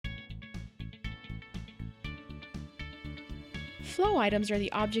Flow items are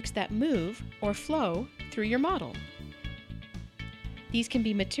the objects that move or flow through your model. These can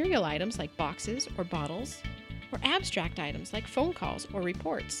be material items like boxes or bottles, or abstract items like phone calls or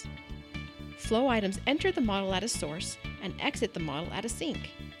reports. Flow items enter the model at a source and exit the model at a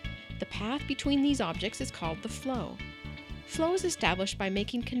sink. The path between these objects is called the flow. Flow is established by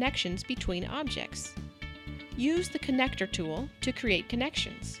making connections between objects. Use the connector tool to create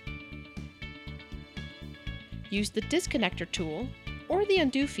connections. Use the disconnector tool or the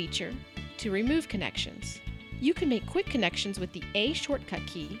undo feature to remove connections. You can make quick connections with the A shortcut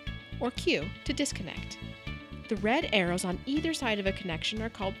key or Q to disconnect. The red arrows on either side of a connection are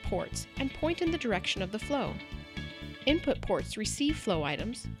called ports and point in the direction of the flow. Input ports receive flow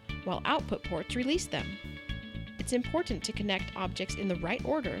items, while output ports release them. It's important to connect objects in the right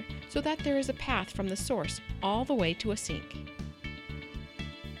order so that there is a path from the source all the way to a sink.